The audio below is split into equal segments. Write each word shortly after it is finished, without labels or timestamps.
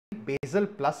basal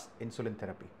plus insulin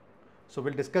therapy? So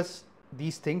we'll discuss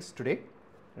these things today,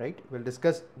 right? We'll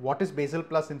discuss what is basal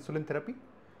plus insulin therapy.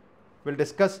 We'll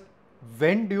discuss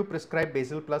when do you prescribe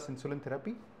basal plus insulin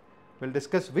therapy. We'll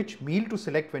discuss which meal to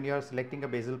select when you are selecting a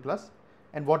basal plus,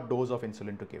 and what dose of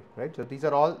insulin to give, right? So these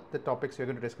are all the topics we're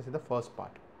going to discuss in the first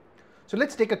part. So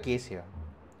let's take a case here.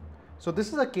 So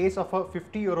this is a case of a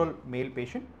 50-year-old male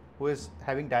patient who is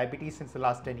having diabetes since the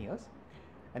last 10 years,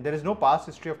 and there is no past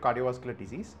history of cardiovascular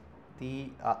disease.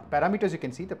 The parameters you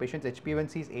can see, the patient's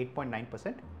HbA1c is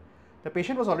 8.9%. The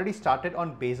patient was already started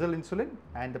on basal insulin,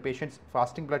 and the patient's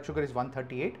fasting blood sugar is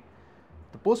 138.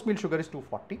 The post meal sugar is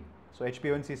 240, so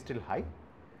HbA1c is still high,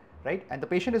 right? And the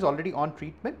patient is already on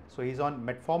treatment, so he's on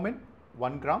metformin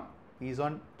 1 gram, he's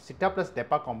on sita plus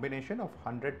depa combination of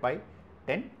 100 by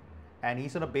 10, and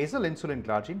he's on a basal insulin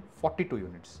glargine 42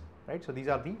 units, right? So these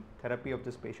are the therapy of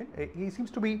this patient. He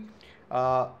seems to be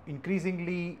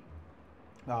increasingly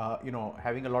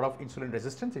having a lot of insulin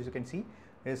resistance. As you can see,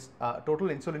 his total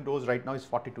insulin dose right now is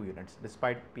 42 units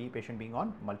despite patient being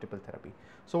on multiple therapy.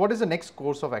 So what is the next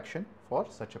course of action for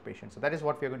such a patient? So that is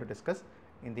what we are going to discuss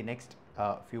in the next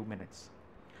few minutes.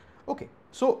 Okay,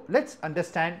 so let's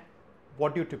understand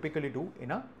what you typically do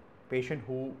in a patient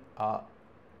who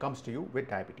comes to you with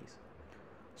diabetes.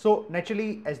 So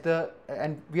naturally,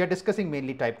 and we are discussing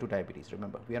mainly type 2 diabetes,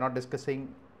 remember, we are not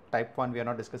discussing type 1, we are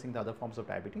not discussing the other forms of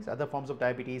diabetes. Other forms of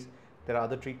diabetes, there are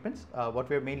other treatments. What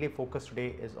we are mainly focused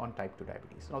today is on type 2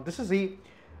 diabetes. Now this is the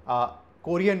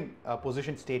Korean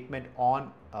position statement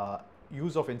on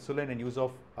use of insulin and use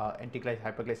of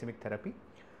hyperglycemic therapy.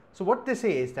 So what they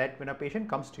say is that when a patient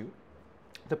comes to you,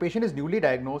 the patient is newly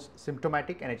diagnosed,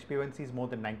 symptomatic, and HbA1c is more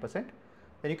than 9%,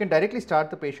 then you can directly start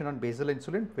the patient on basal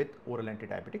insulin with oral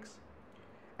antidiabetics.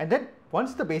 And then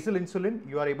once the basal insulin,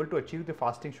 you are able to achieve the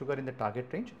fasting sugar in the target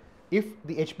range. If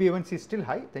the HbA1c is still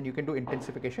high, then you can do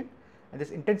intensification. And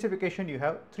this intensification, you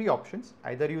have three options.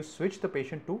 Either you switch the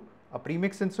patient to a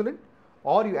premixed insulin,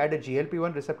 or you add a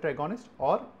GLP-1 receptor agonist,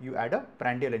 or you add a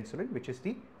prandial insulin, which is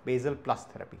the basal plus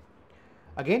therapy.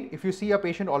 Again, if you see a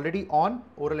patient already on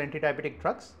oral antidiabetic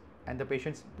drugs and the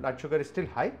patient's blood sugar is still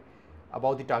high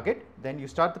above the target, then you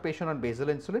start the patient on basal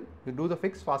insulin, you do the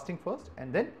fixed fasting first,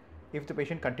 and then if the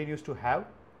patient continues to have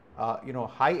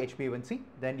high HbA1c,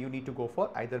 then you need to go for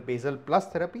either basal plus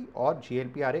therapy or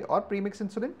GLP-RA or premixed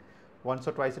insulin once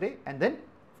or twice a day, and then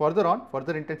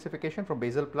further intensification from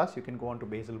basal plus, you can go on to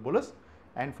basal bolus,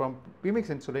 and from premixed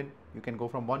insulin, you can go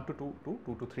from 1 to 2 to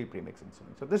 2 to 3 premixed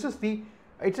insulin. So this is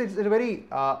it's a very,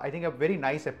 I think a very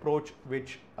nice approach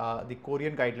which the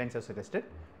Korean guidelines have suggested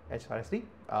as far as the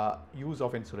use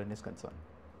of insulin is concerned.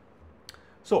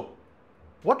 So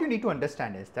what you need to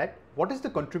understand is that what is the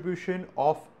contribution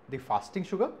of the fasting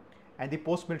sugar and the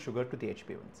post meal sugar to the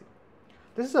HbA1c.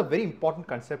 This is a very important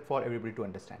concept for everybody to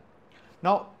understand.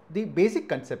 Now the basic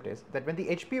concept is that when the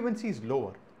HbA1c is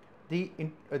lower, the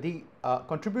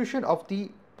contribution of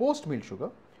the post meal sugar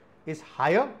is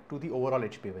higher to the overall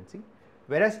HbA1c,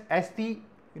 whereas as the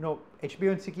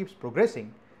HbA1c keeps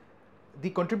progressing, the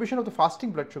contribution of the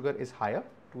fasting blood sugar is higher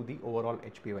to the overall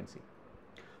HbA1c.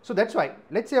 So that's why,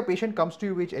 let's say a patient comes to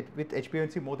you with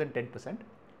HbA1c more than 10%,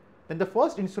 then the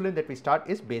first insulin that we start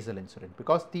is basal insulin,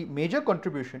 because the major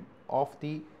contribution of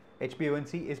the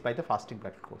HbA1c is by the fasting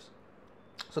blood glucose.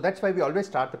 So that's why we always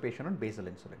start the patient on basal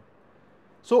insulin.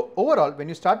 So overall, when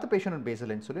you start the patient on basal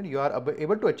insulin, you are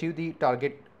able to achieve the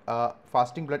target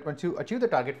fasting blood. Once you achieve the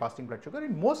target fasting blood sugar,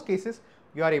 in most cases,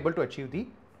 you are able to achieve the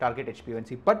target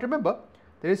HbA1c. But remember,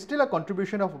 there is still a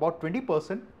contribution of about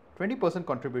 20%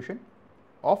 contribution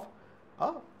of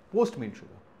a post meal sugar.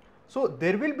 So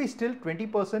there will be still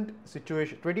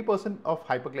 20% of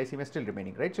hyperglycemia still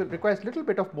remaining, right? So it requires little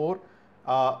bit of more,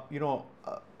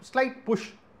 slight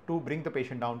push to bring the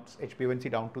patient down,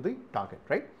 HbA1c down to the target,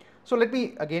 right? So let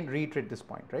me again reiterate this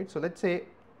point, right? So let's say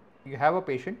you have a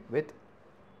patient with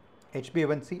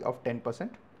HbA1c of 10%,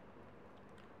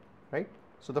 right?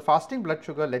 So the fasting blood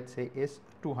sugar, let's say, is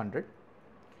 200.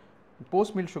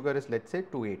 Post meal sugar is, let's say,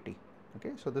 280.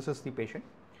 Okay, so this is the patient.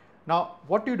 Now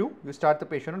what do? You start the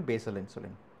patient on basal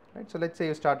insulin, right? So let's say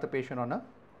you start the patient on a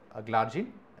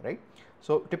glargine, right?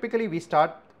 So typically we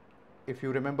start, if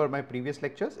you remember my previous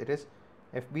lectures, it is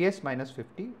FBS minus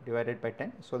 50 divided by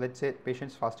 10. So let's say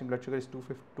patient's fasting blood sugar is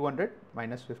 200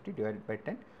 minus 50 divided by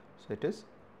 10. So it is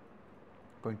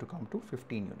going to come to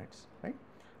 15 units, right?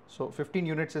 So 15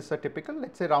 units is a typical,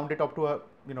 let's say round it up to a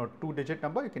 2-digit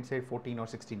number, you can say 14 or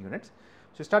 16 units.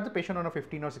 So you start the patient on a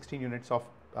 15 or 16 units of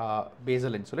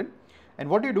basal insulin, and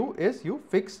what you do is you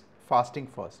fix fasting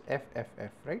first,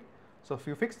 FFF, right? So if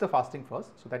you fix the fasting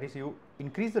first, so that is you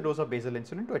increase the dose of basal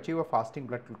insulin to achieve a fasting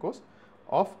blood glucose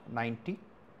of 90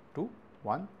 to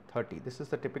 130. This is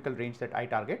the typical range that I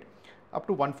target, up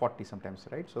to 140 sometimes,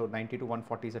 right? So 90 to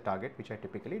 140 is a target which I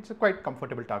typically, it's a quite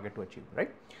comfortable target to achieve,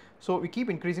 right? So we keep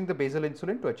increasing the basal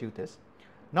insulin to achieve this.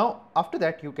 Now after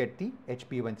that you get the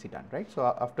HbA1c done, right? So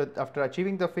after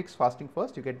achieving the fixed fasting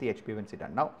first, you get the HbA1c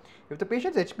done. Now if the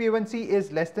patient's HbA1c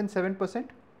is less than 7%,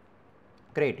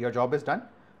 great, your job is done.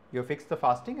 You fix the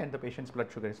fasting and the patient's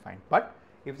blood sugar is fine. But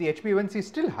if the HbA1c is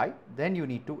still high, then you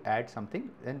need to add something.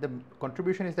 Then the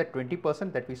contribution is that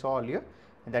 20% that we saw earlier,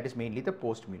 and that is mainly the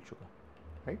post-meal sugar,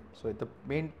 right? So the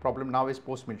main problem now is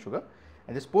post-meal sugar,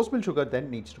 and this post-meal sugar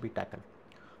then needs to be tackled.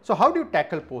 So how do you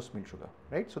tackle post-meal sugar,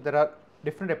 right? So there are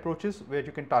different approaches where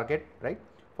you can target, right?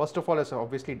 First of all is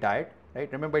obviously diet,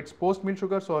 right? Remember it's post-meal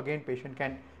sugar, so again patient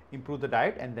can improve the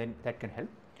diet and then that can help.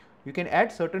 You can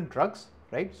add certain drugs,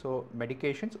 right? So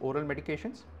medications, oral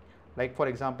medications, like for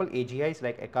example AGIs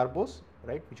like acarbose,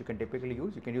 right, which you can typically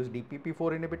use. You can use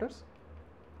DPP4 inhibitors,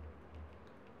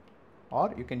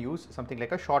 or you can use something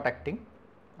like a short acting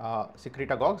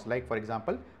secretagogues, like for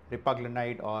example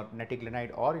ripaglinide or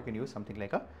netiglinide, or you can use something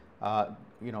like a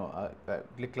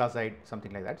gliclazide,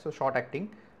 something like that. So short acting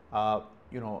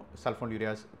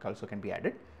sulfonylureas also can be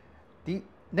added. The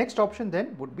next option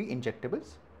then would be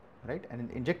injectables, right? And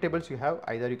in injectables you have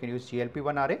either you can use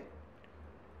GLP-1 RA,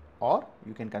 or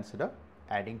you can consider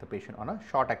adding the patient on a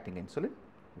short acting insulin,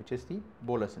 which is the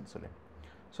bolus insulin.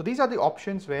 So these are the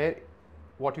options where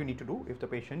what you need to do if the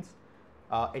patient's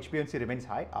HbA1c remains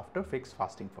high after fixed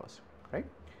fasting first, right?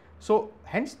 So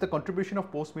hence the contribution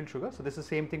of post-meal sugar. So this is the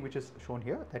same thing which is shown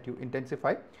here, that you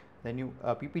intensify, then you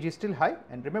PPG is still high,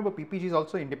 and remember PPG is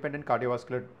also independent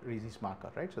cardiovascular disease marker,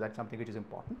 right? So that's something which is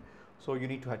important. So you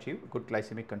need to achieve good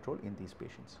glycemic control in these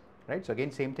patients, right? So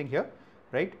again same thing here,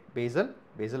 right? Basal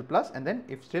plus, and then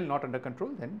if still not under control,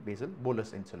 then basal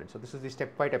bolus insulin. So this is the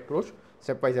stepwise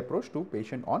approach to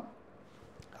patient on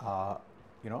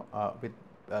with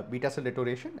beta cell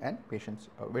deterioration and patients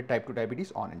with type 2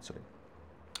 diabetes on insulin.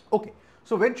 Okay,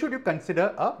 so when should you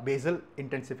consider a basal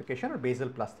intensification or basal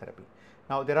plus therapy?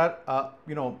 Now there are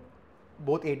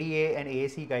both ADA and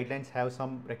AAC guidelines have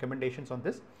some recommendations on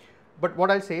this, but what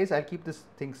I'll say is I'll keep this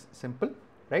things simple,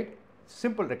 right?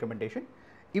 Simple recommendation.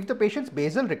 If the patient's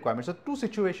basal requirements, so two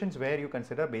situations where you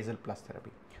consider basal plus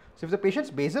therapy. So if the patient's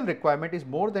basal requirement is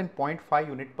more than 0.5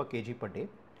 unit per kg per day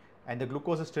and the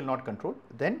glucose is still not controlled,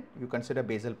 then you consider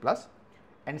basal plus.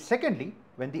 And secondly,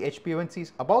 when the HbA1c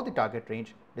is above the target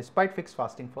range despite fixed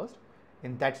fasting first,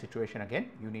 in that situation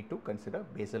again you need to consider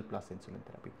basal plus insulin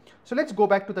therapy. So let's go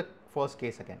back to the first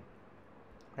case again,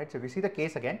 right? So if you see the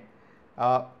case again,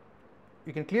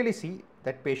 you can clearly see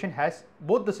that patient has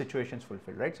both the situations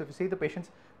fulfilled, right? So if you see the patient's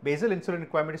basal insulin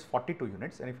requirement is 42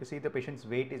 units, and if you see the patient's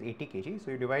weight is 80 kg,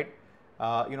 so you divide,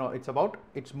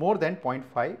 it's more than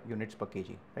 0.5 units per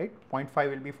kg, right? 0.5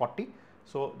 will be 40,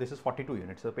 so this is 42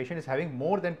 units. So the patient is having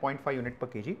more than 0.5 unit per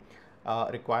kg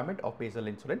requirement of basal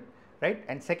insulin, right?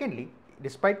 And secondly,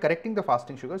 despite correcting the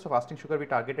fasting sugar, so fasting sugar we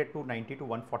targeted to 90 to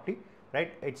 140,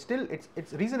 right?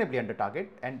 It's reasonably under target,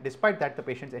 and despite that the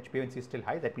patient's HbA1c is still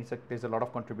high. That means that there's a lot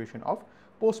of contribution of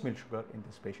post-meal sugar in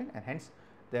this patient, and hence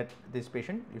that this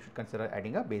patient you should consider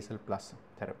adding a basal plus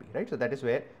therapy, right? So that is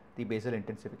where the basal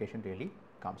intensification really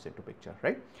comes into picture,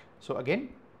 right? So again,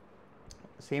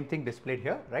 same thing displayed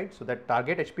here, right? So that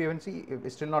target HbA1c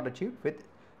is still not achieved with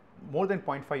more than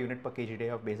 0.5 unit per kg day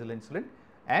of basal insulin,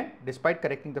 and despite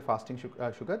correcting the fasting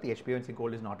sugar, the HbA1c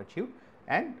goal is not achieved.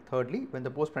 And thirdly, when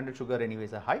the postprandial sugar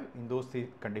anyways are high, in those three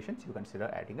conditions you consider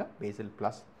adding a basal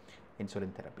plus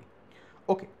insulin therapy.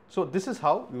 Okay, so this is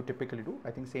how you typically do.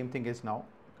 I think same thing is now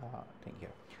thing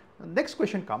here. The next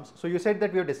question comes. So you said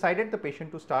that we have decided the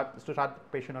patient to start the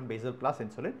patient on basal plus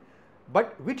insulin,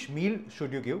 but which meal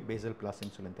should you give basal plus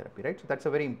insulin therapy, right? So that's a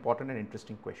very important and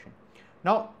interesting question.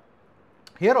 Now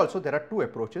here also there are two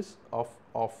approaches of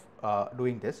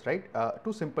doing this, right?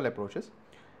 Two simple approaches,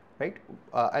 right?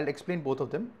 I'll explain both of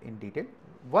them in detail.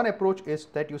 One approach is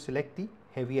that you select the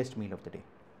heaviest meal of the day,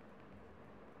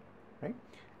 right?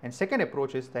 And second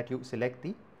approach is that you select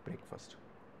the breakfast,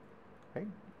 right?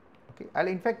 Okay, I'll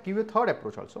in fact give you a third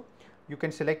approach also. You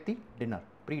can select the dinner,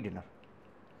 pre-dinner.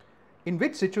 In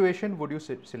which situation would you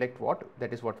select what?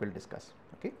 That is what we'll discuss.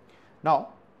 Okay. Now,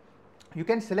 you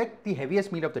can select the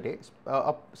heaviest meal of the day.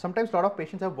 Sometimes a lot of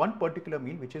patients have one particular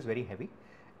meal which is very heavy,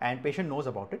 and patient knows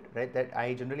about it, right? That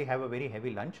I generally have a very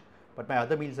heavy lunch, but my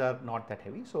other meals are not that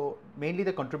heavy. So mainly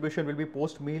the contribution will be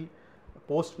post-meal,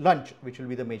 post-lunch, which will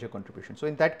be the major contribution. So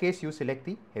in that case, you select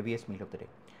the heaviest meal of the day.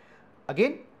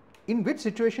 Again, in which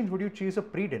situations would you choose a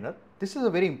pre-dinner? This is a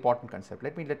very important concept.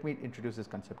 Let me introduce this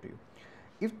concept to you.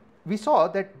 If we saw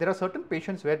that there are certain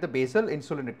patients where the basal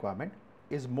insulin requirement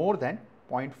is more than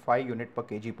 0.5 unit per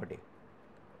kg per day,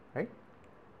 right?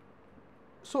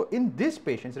 So in these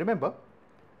patients, remember,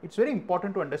 it's very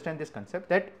important to understand this concept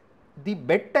that the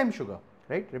bedtime sugar,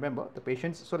 right? Remember the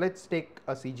patients, so let's take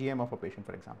a CGM of a patient,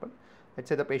 for example. Let's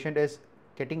say the patient is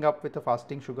getting up with a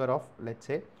fasting sugar of, let's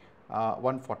say,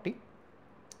 140.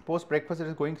 Post breakfast it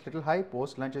is going little high,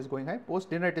 post lunch is going high, post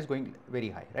dinner it is going very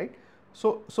high, right?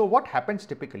 So what happens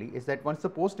typically is that once the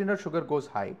post dinner sugar goes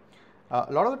high,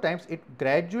 a lot of the times it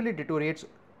gradually deteriorates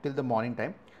till the morning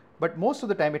time, but most of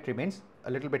the time it remains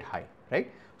a little bit high,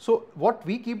 right? So what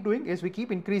we keep doing is we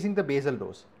keep increasing the basal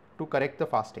dose to correct the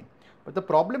fasting, but the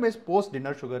problem is post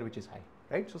dinner sugar which is high,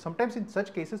 right? So sometimes in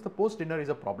such cases the post dinner is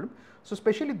a problem. So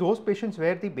especially those patients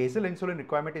where the basal insulin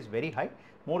requirement is very high,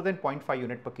 more than 0.5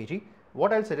 unit per kg,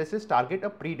 what I'll suggest is target a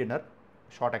pre-dinner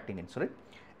short acting insulin.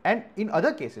 And in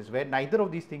other cases where neither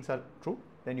of these things are true,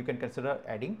 then you can consider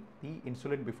adding the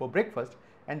insulin before breakfast,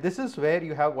 and this is where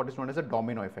you have what is known as a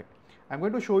domino effect. I'm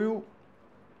going to show you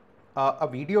a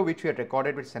video which we had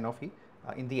recorded with Sanofi.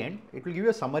 In the end, it will give you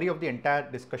a summary of the entire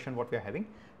discussion what we are having,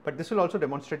 but this will also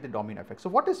demonstrate the domino effect. So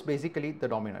what is basically the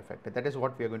domino effect? That is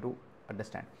what we are going to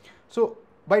understand. So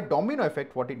by domino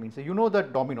effect, what it means, so you know the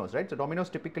dominoes, right? So dominoes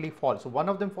typically fall. So one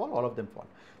of them fall, all of them fall.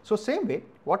 So same way,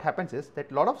 what happens is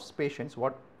that a lot of patients,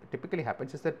 what typically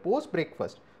happens is that post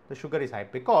breakfast, the sugar is high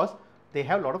because they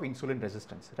have a lot of insulin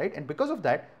resistance, right? And because of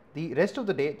that, the rest of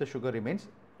the day, the sugar remains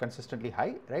consistently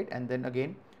high, right? And then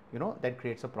again, you know, that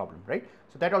creates a problem, right?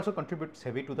 So that also contributes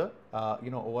heavy to the,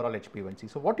 overall HbA1c.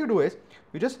 So what you do is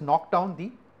you just knock down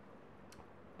the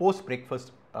post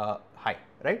breakfast high,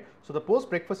 right? So the post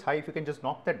breakfast high, if you can just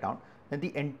knock that down, then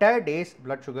the entire day's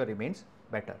blood sugar remains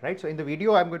better, right? So in the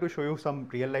video, I'm going to show you some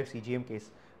real life CGM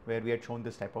case where we had shown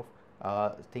this type of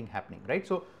thing happening, right?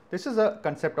 So this is a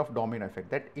concept of domino effect,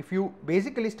 that if you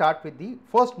basically start with the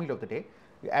first meal of the day,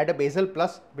 you add a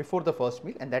Basal-plus before the first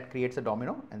meal, and that creates a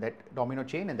domino, and that domino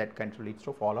chain, and that kind of leads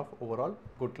to fall of overall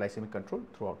good glycemic control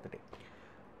throughout the day.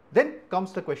 Then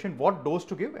comes the question, what dose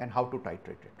to give and how to titrate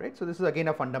it, right? So this is again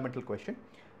a fundamental question.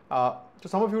 So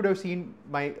some of you would have seen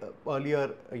my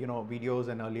earlier videos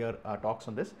and earlier talks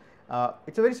on this.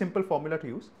 It's a very simple formula to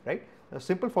use, right? The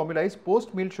simple formula is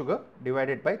post meal sugar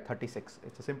divided by 36.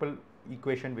 It's a simple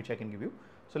equation which I can give you.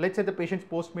 So let's say the patient's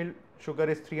post meal sugar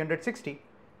is 360,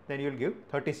 then you will give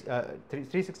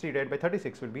 360 divided by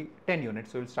 36 will be 10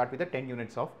 units. So you will start with the 10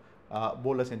 units of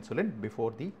bolus insulin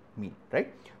before the meal,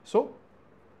 right? So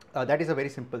that is a very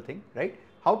simple thing, right?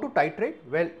 How to titrate?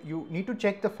 Well, you need to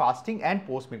check the fasting and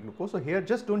post meal glucose. So here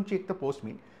just don't check the post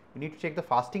meal. You need to check the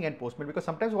fasting and post meal, because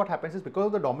sometimes what happens is because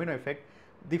of the domino effect,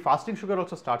 the fasting sugar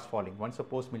also starts falling once the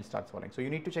post meal starts falling. So you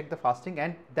need to check the fasting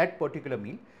and that particular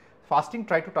meal. Fasting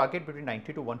try to target between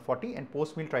 90 to 140, and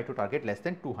post meal try to target less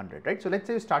than 200, right? So let's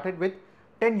say you started with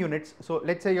 10 units. So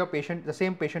let's say your patient, the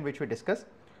same patient which we discussed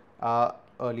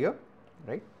earlier,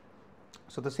 right?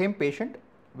 So the same patient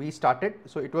we started,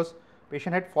 so it was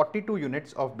patient had 42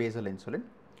 units of basal insulin.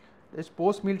 This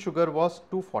post meal sugar was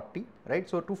 240, right?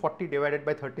 So 240 divided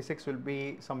by 36 will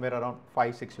be somewhere around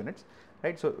 5-6 units,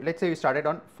 right? So let's say we started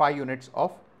on 5 units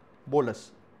of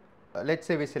bolus. Let's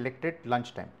say we selected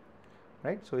lunchtime,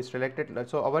 right? So we selected,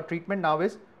 so our treatment now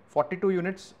is 42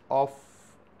 units of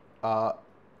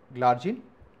glargine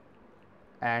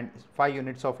and 5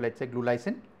 units of, let's say,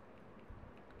 glulysin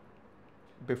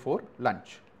before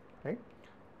lunch, right?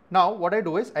 Now what I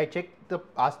do is I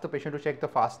ask the patient to check the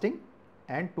fasting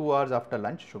and 2 hours after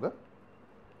lunch sugar,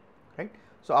 right?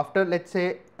 So after, let's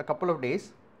say, a couple of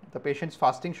days, the patient's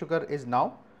fasting sugar is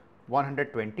now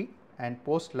 120 and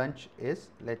post lunch is,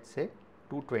 let's say,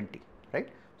 220, right?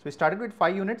 So we started with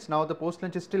 5 units, now the post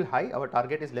lunch is still high, our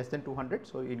target is less than 200,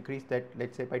 so you increase that,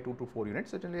 let's say, by 2 to 4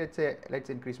 units. Certainly, let's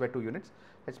increase by 2 units,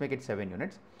 let's make it 7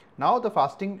 units. Now the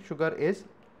fasting sugar is,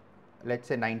 let's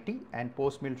say, 90 and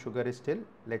post meal sugar is still,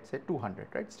 let's say, 200,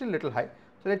 right? Still a little high.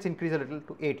 So let's increase a little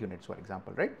to 8 units, for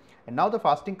example, right? And now the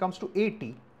fasting comes to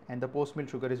 80 and the post meal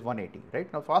sugar is 180,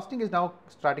 right? Now fasting is now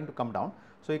starting to come down.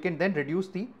 So you can then reduce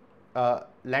the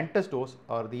Lantus dose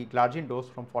or the glargine dose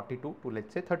from 42 to,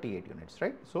 let's say, 38 units,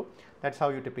 right? So that's how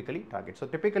you typically target. So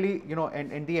typically,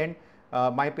 and in the end,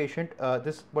 my patient,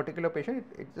 this particular patient,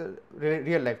 it's a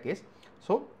real life case.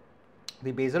 So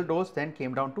the basal dose then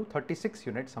came down to 36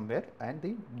 units somewhere, and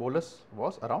the bolus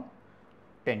was around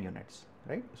 10 units,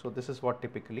 right? So this is what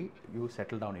typically you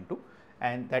settle down into,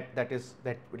 and that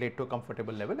led to a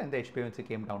comfortable level, and the HbA1c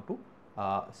came down to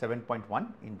 7.1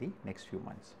 in the next few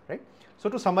months, right? So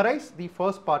to summarize the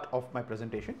first part of my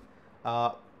presentation,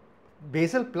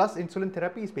 basal plus insulin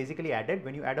therapy is basically added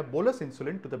when you add a bolus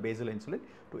insulin to the basal insulin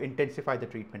to intensify the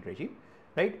treatment regime.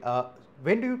 right?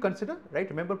 When do you consider, right?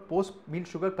 Remember, post meal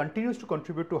sugar continues to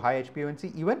contribute to high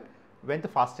HbA1c even when the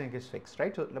fasting is fixed,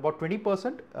 right? So about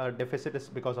 20% deficit is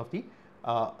because of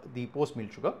the post meal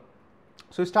sugar.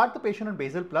 So you start the patient on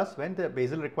Basal Plus when the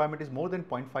basal requirement is more than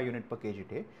 0.5 unit per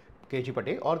kg per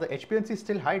day, or the HbA1c is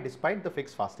still high despite the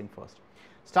fixed fasting first.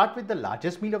 Start with the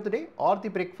largest meal of the day or the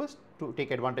breakfast to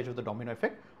take advantage of the domino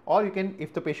effect, or you can,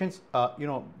 if the patient's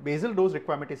basal dose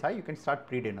requirement is high, you can start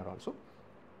pre-dinner also.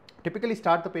 Typically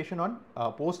start the patient on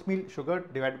post meal sugar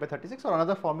divided by 36, or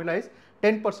another formula is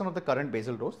 10% of the current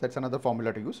basal dose. That's another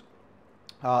formula to use,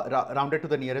 rounded to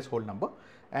the nearest whole number,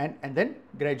 and then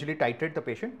gradually titrate the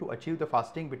patient to achieve the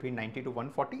fasting between 90 to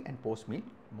 140 and post meal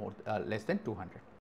less than 200.